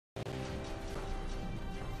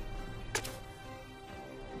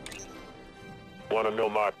Wanna know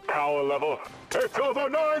my power level? It's over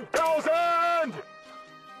 9,000!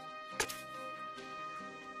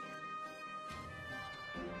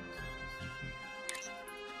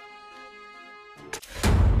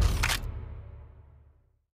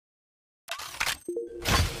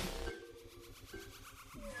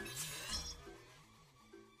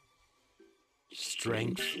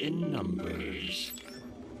 Strength in numbers.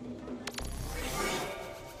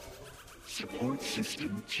 Support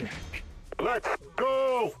system check. Let's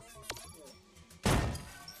go!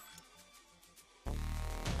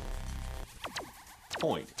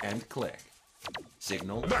 Point and click.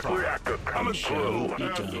 Signal Mech prime. reactor coming Show through!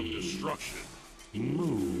 begun. Path of destruction.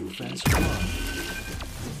 Move as one.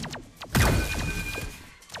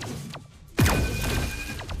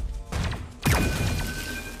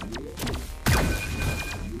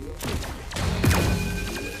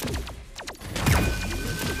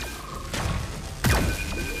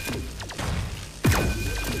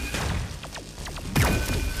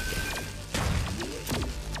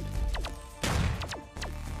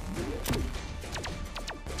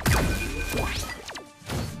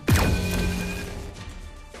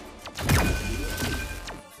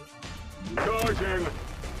 Charging!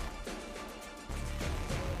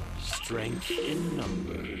 Strength in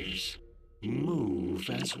numbers. Move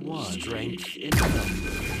as one. Strength in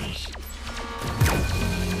numbers.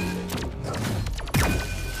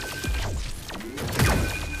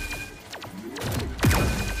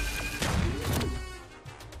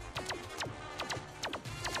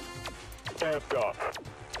 Amped up.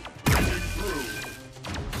 Breaking through.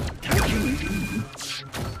 Calculating roots.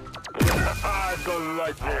 The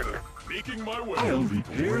lightning! Making my way. I'll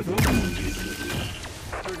repair the wounded.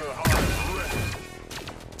 Trigger high rest.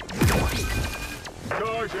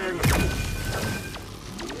 Charging!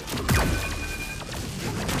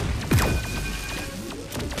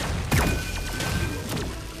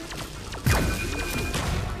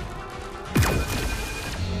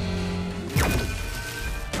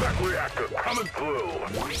 Mech reactor coming through!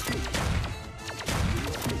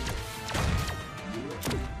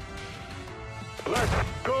 Let's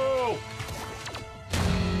go!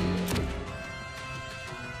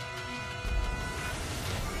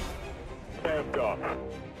 Amped up.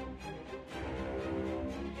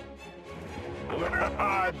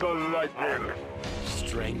 The lightning!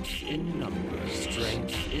 Strength in numbers.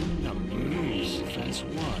 Strength in numbers. Move as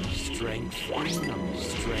one. Strength in numbers.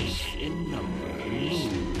 Strength in numbers.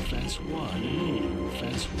 Move as one. Move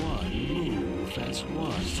as one. Move as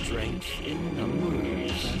one. Strength in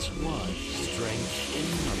numbers. As one. Strength in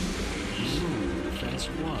numbers. Move as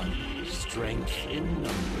one. Strength in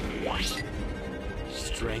numbers.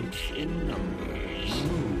 Strength in numbers.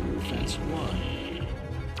 Move as one.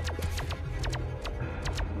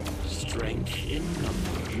 Strength in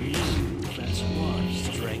numbers. Move as one.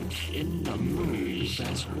 Strength in numbers. Move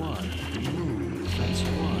as one. Move as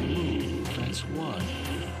one. Move as one.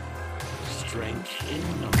 Strength in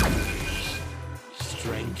numbers.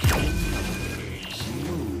 Strength in numbers.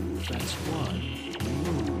 Move as one.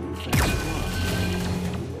 Move as one.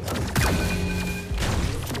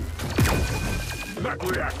 Mech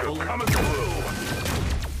reactor coming through!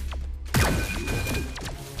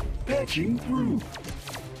 Patching through.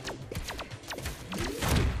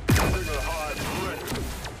 Trigger high pressure.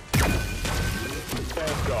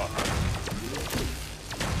 Amped up.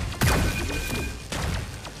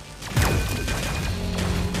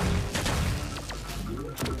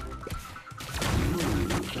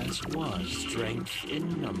 Move as one. Strength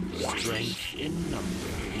in numbers. Strength in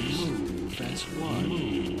numbers. Move as one.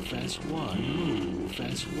 Move as one. Move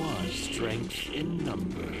as one. Strength in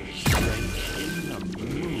numbers. Strength in numbers.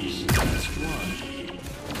 Move as one.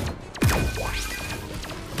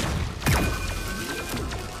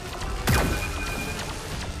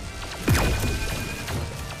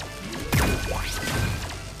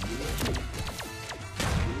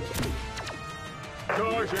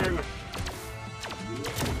 Charging!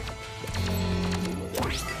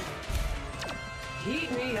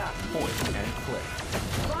 Heat me up. Point and click.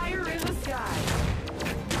 Fire in the sky.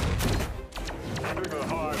 Trigger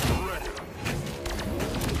high pressure.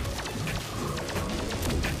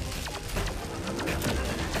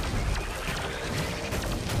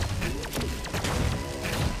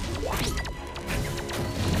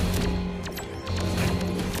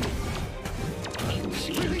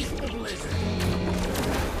 Release the blizzard.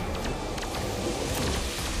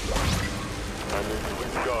 I need to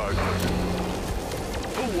recharge.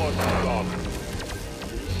 Who wants some?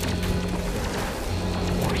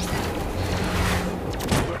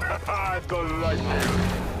 The lightning!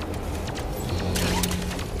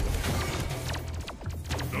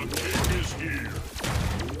 The king is here.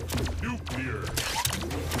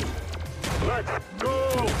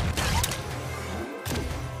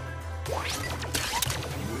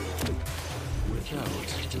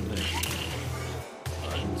 without delay.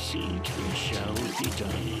 Unseat we shall be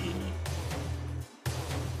done.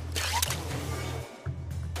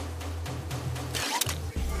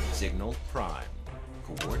 Signal prime.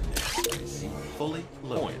 Coordinates receive fully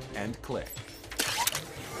loaded. Point and click.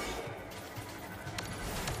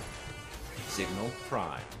 Signal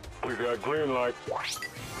prime. We got green light.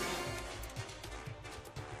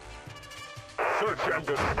 Search and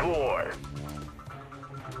destroy.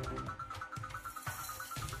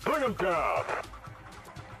 Bring them down.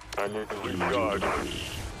 I need to recharge.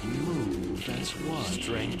 Move as one.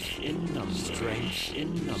 Strength in number. Strength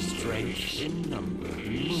in number. Strength in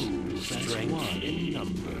numbers. Move as one. In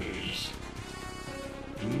numbers.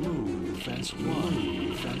 Move as one.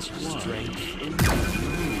 Move as one. Strength in numbers.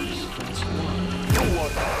 Move as one. Who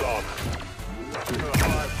wants to stop?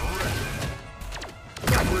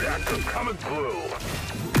 That reactor coming through.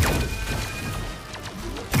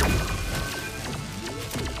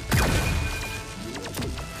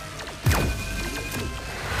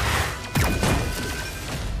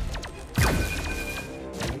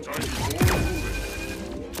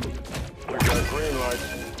 Green light.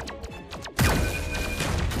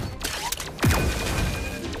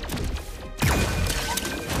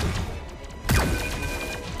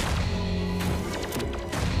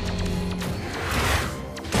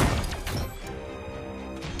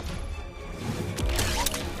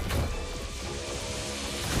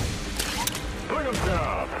 Bring them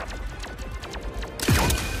down.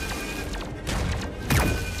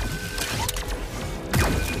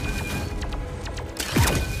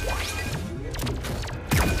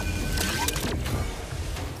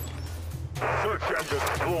 Search and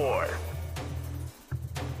destroy.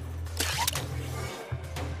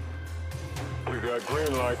 We got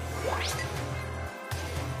green light.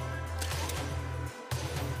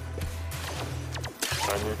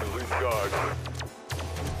 I need to recharge.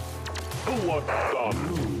 Who wants to stop?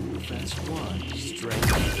 Move as one.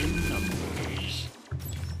 Strength in numbers.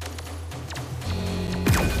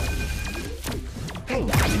 Help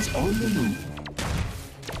is on the move.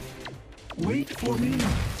 Wait for me.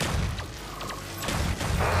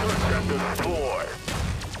 Search and destroy.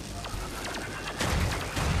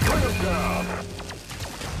 Bring them down.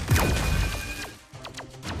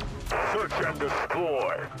 Search and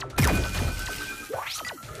destroy.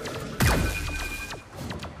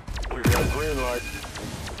 We got green light.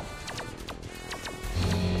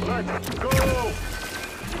 Let's go!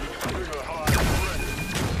 Trigger high.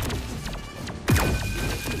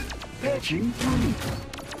 Patching through.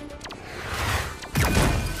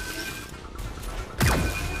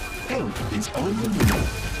 Help is on the move.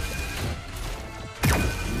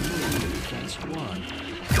 Move as one.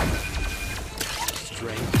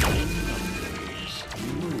 Strength in numbers.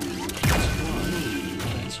 Move as one. Move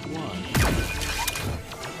as one.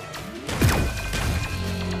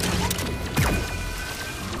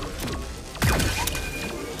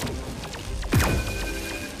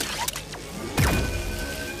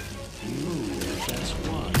 Move as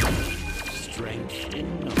one. Strength in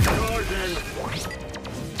numbers. Charging!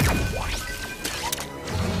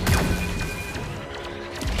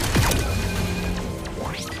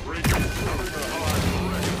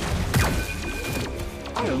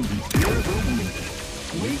 I'll repair the wound.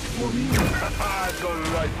 Wait for me. The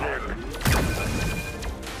lightning!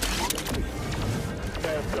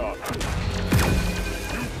 Stand up.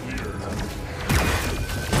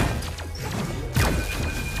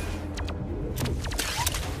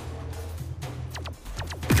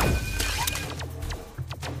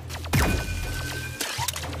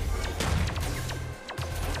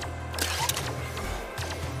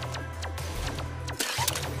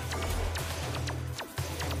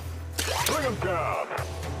 Bring them down!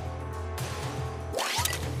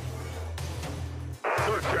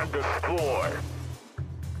 Search and destroy!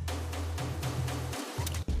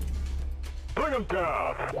 Bring them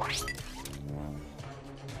down!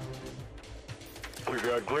 We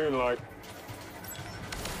got green light.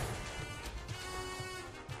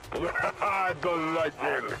 The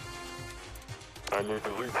lightning! I need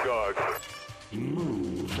to recharge.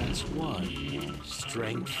 Move as one.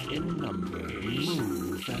 Strength in numbers.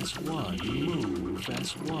 Move as one. Move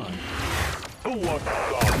as one. Who wants to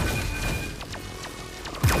stop?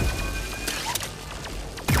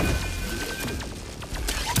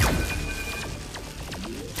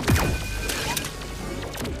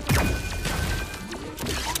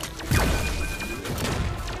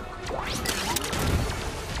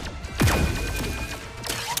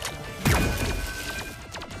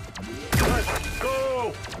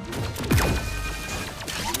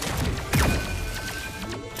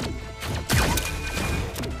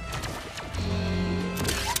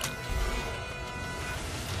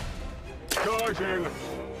 Charging!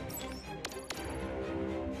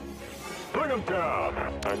 Bring him down!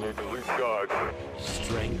 I need to recharge.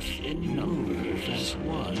 Strength in numbers as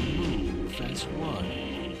one. Move as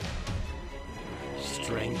one.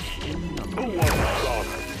 Strength in Who numbers. wants to stop?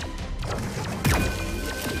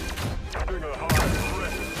 Stinger high,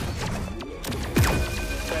 ready.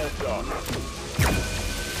 Stand up.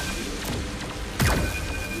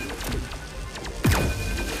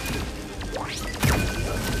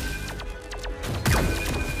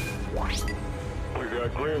 We got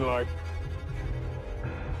green light.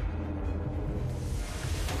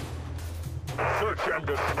 Search and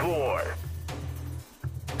destroy.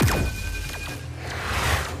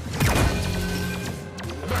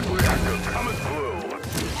 That reactor coming through.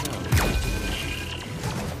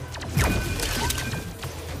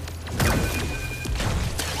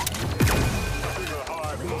 Stinger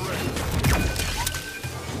high, ready.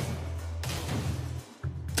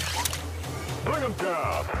 Bring him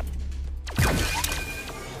down.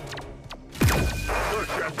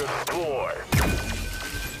 Search and destroy.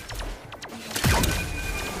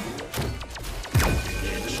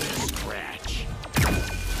 Itch, scratch.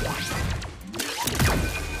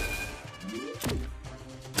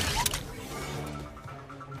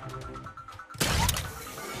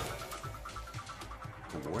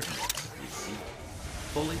 Coordinates received.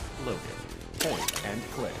 Fully loaded. Point and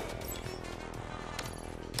click.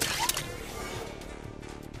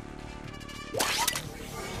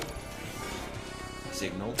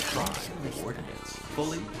 Signal prime. Coordinates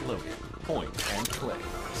fully loaded. Point and click.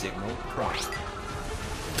 Signal prime.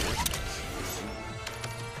 Coordinates received.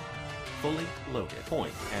 Fully loaded.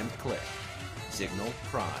 Point and click. Signal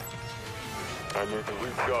prime. I need to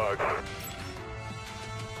recharge.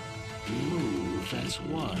 Move as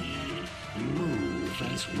one. Move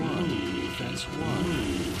as one. Move as one.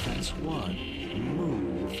 Move as one.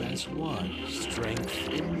 Move as one. Strength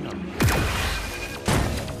in numbers.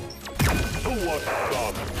 Who wants to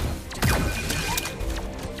stop?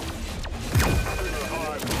 Stinger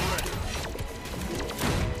high, ready.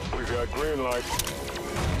 We got green light.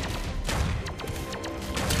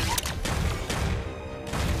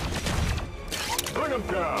 Bring him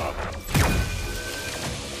down.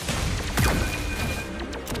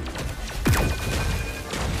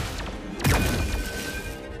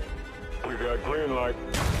 We got green light.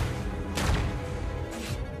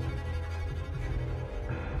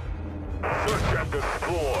 Search and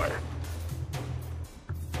destroy.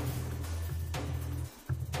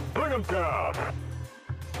 Bring him down.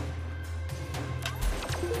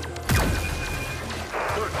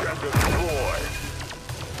 Search and destroy.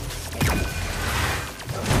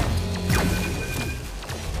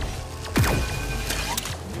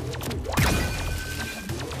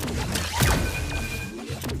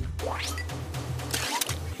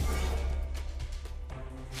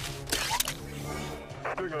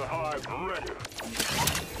 Stinger hive ready.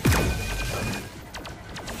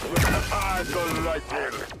 Eyes the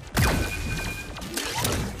lightning.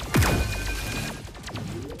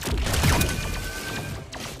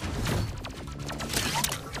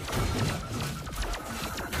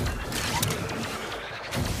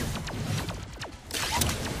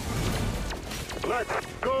 Let's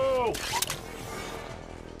go!